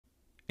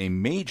A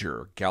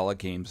major Gala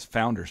Games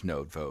Founders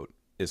Node vote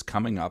is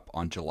coming up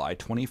on July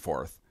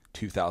 24th,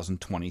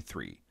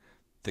 2023,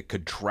 that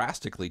could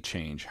drastically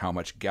change how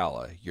much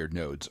Gala your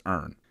nodes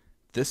earn.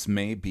 This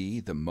may be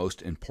the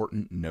most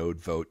important node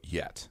vote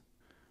yet.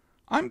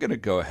 I'm going to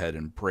go ahead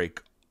and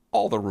break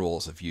all the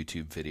rules of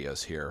YouTube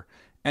videos here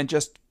and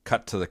just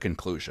cut to the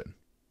conclusion.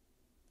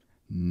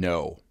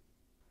 No.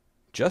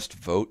 Just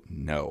vote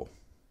no.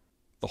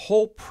 The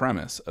whole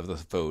premise of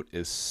this vote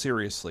is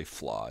seriously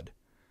flawed.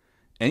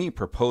 Any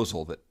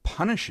proposal that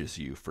punishes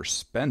you for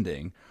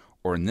spending,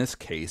 or in this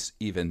case,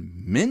 even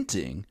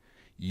minting,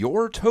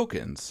 your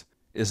tokens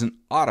is an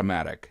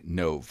automatic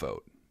no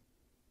vote.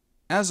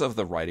 As of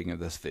the writing of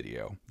this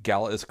video,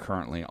 Gala is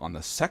currently on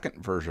the second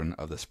version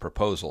of this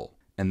proposal,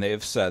 and they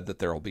have said that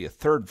there will be a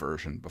third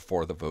version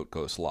before the vote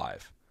goes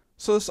live.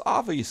 So this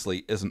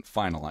obviously isn't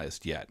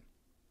finalized yet.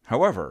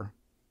 However,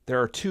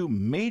 there are two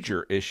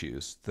major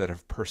issues that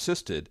have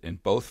persisted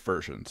in both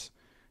versions,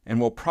 and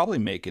will probably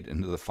make it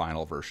into the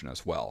final version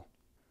as well.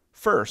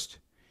 First,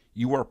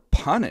 you are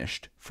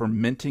punished for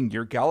minting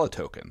your Gala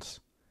tokens.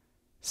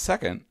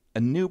 Second,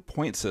 a new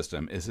point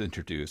system is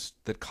introduced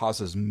that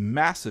causes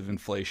massive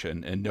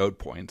inflation in node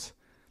points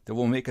that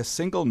will make a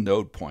single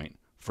node point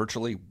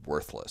virtually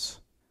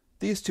worthless.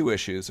 These two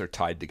issues are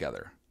tied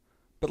together,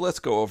 but let's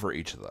go over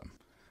each of them.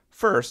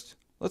 First,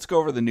 let's go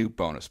over the new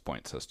bonus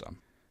point system.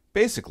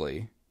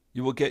 Basically,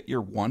 you will get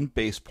your one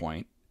base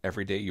point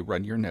every day you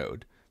run your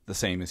node, the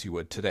same as you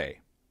would today.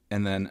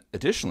 And then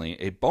additionally,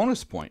 a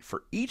bonus point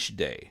for each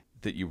day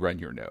that you run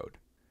your node.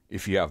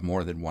 If you have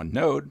more than one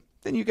node,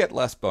 then you get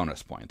less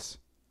bonus points.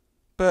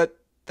 But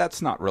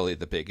that's not really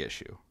the big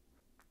issue.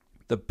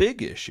 The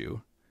big issue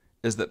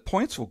is that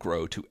points will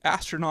grow to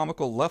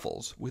astronomical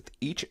levels with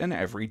each and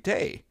every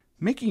day,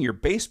 making your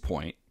base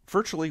point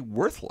virtually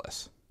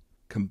worthless.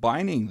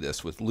 Combining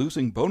this with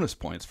losing bonus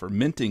points for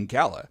minting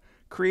Gala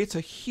creates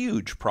a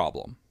huge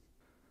problem.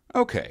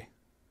 Okay,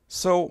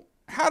 so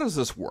how does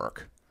this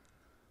work?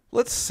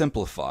 Let's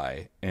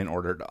simplify in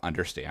order to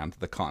understand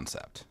the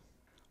concept.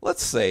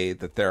 Let's say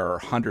that there are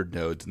 100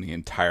 nodes in the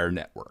entire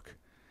network,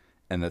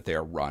 and that they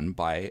are run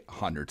by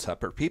 100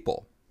 separate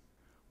people.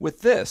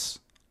 With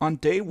this, on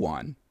day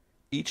one,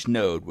 each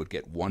node would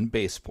get one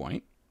base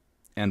point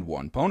and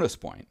one bonus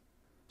point.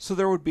 So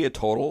there would be a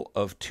total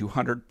of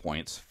 200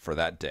 points for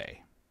that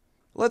day.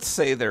 Let's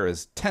say there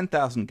is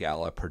 10,000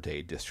 Gala per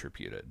day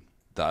distributed.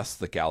 Thus,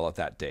 the Gala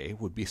that day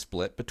would be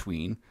split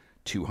between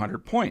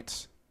 200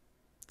 points,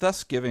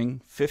 thus giving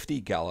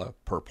 50 Gala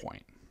per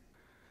point.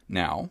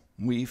 Now,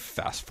 we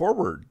fast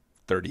forward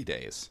 30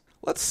 days.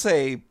 Let's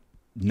say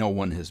no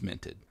one has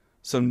minted.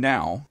 So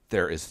now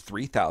there is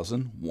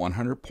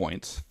 3,100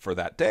 points for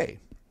that day.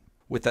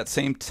 With that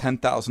same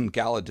 10,000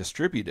 Gala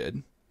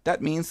distributed,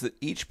 that means that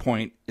each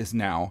point is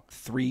now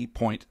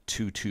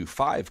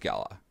 3.225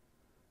 Gala.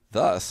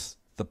 Thus,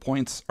 the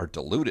points are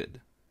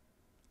diluted.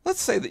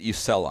 Let's say that you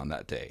sell on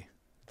that day,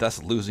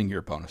 thus losing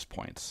your bonus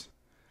points.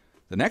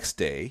 The next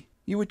day,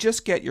 you would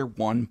just get your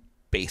one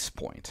base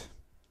point.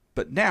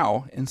 But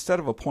now, instead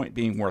of a point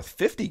being worth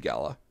 50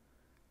 Gala,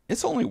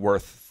 it's only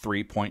worth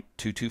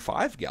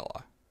 3.225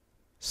 Gala.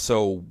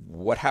 So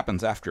what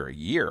happens after a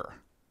year?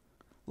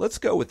 Let's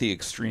go with the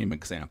extreme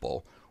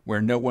example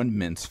where no one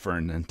mints for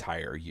an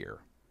entire year.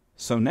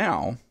 So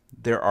now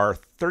there are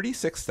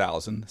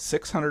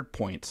 36,600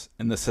 points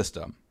in the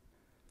system.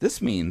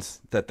 This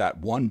means that that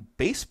one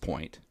base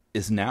point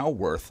is now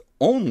worth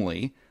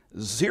only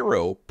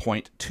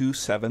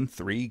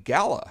 0.273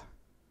 Gala.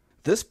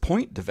 This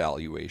point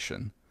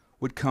devaluation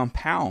would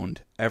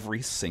compound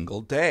every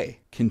single day,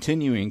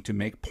 continuing to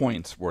make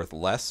points worth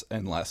less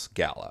and less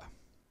Gala.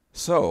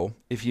 So,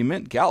 if you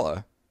mint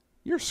Gala,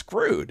 you're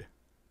screwed.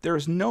 There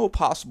is no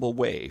possible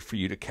way for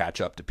you to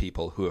catch up to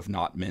people who have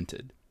not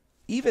minted.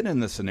 Even in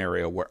the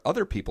scenario where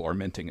other people are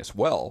minting as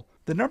well,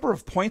 the number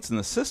of points in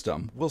the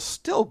system will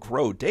still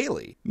grow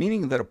daily,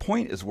 meaning that a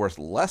point is worth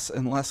less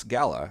and less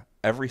Gala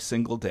every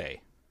single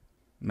day.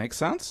 Make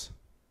sense?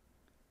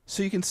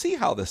 So you can see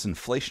how this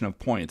inflation of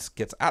points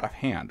gets out of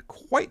hand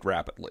quite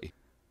rapidly.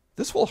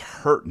 This will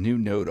hurt new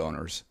node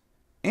owners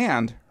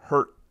and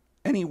hurt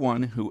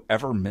anyone who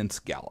ever mints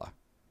Gala.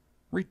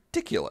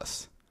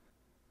 Ridiculous.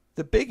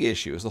 The big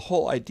issue is the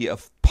whole idea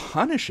of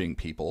punishing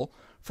people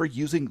for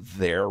using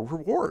their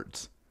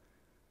rewards.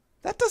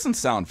 That doesn't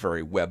sound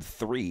very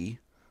Web3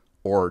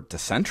 or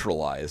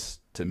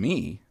decentralized to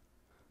me,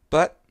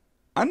 but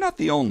I'm not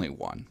the only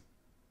one.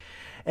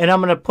 And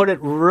I'm going to put it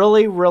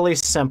really, really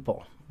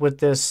simple with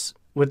this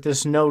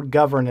node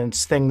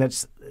governance thing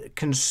that's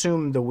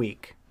consumed the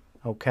week,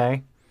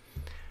 okay?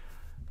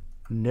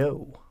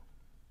 No.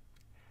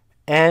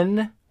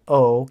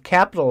 N-O,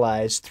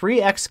 capitalized,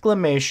 3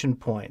 exclamation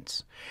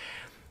points.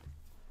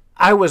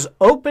 I was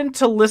open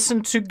to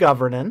listen to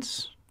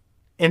governance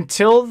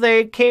until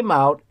they came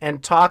out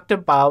and talked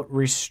about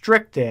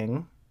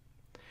restricting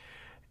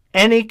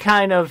any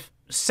kind of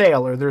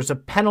sale, or there's a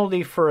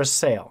penalty for a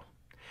sale.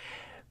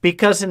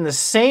 Because in the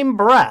same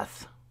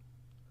breath,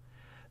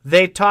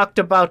 they talked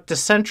about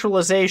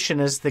decentralization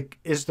as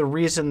the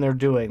reason they're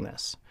doing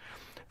this.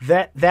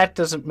 That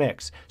doesn't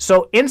mix.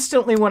 So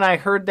instantly when I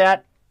heard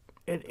that,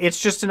 it's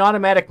just an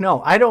automatic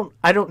no. I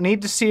don't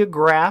need to see a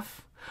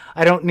graph.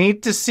 I don't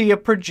need to see a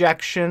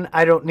projection.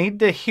 I don't need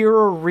to hear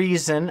a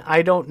reason.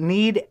 I don't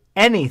need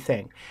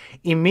anything.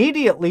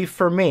 Immediately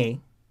for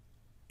me,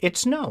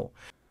 it's no.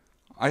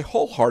 I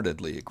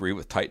wholeheartedly agree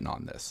with Titan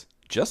on this.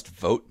 Just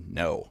vote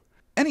no.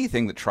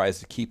 Anything that tries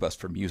to keep us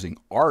from using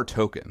our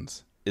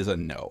tokens is a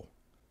no.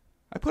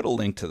 I put a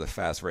link to the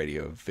Fast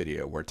Radio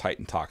video where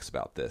Titan talks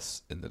about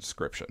this in the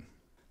description.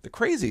 The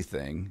crazy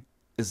thing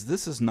is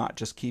this is not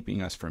just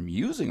keeping us from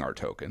using our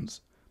tokens,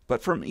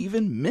 but from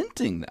even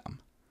minting them.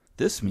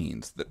 This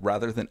means that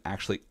rather than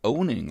actually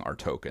owning our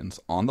tokens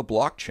on the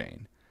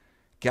blockchain,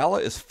 Gala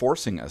is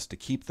forcing us to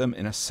keep them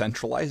in a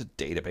centralized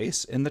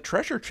database in the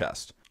treasure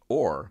chest,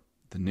 or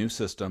the new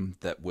system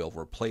that will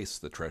replace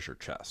the treasure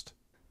chest.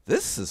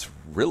 This is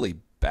really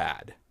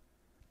bad.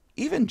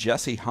 Even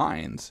Jesse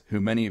Hines,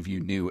 who many of you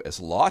knew as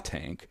Law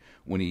Tank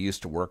when he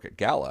used to work at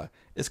Gala,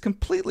 is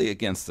completely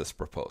against this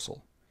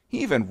proposal. He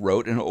even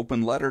wrote an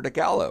open letter to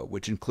Gala,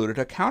 which included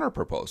a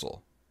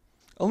counterproposal.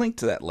 A link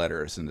to that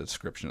letter is in the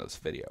description of this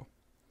video.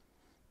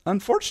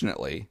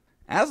 Unfortunately,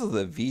 as of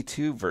the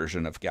V2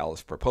 version of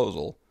Gala's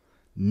proposal,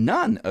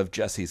 none of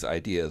Jesse's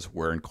ideas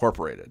were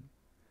incorporated.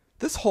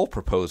 This whole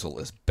proposal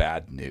is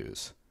bad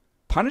news.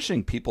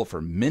 Punishing people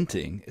for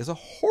minting is a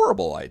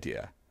horrible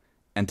idea.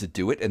 And to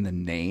do it in the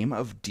name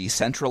of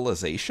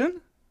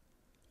decentralization?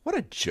 What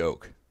a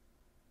joke.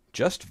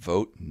 Just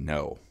vote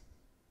no.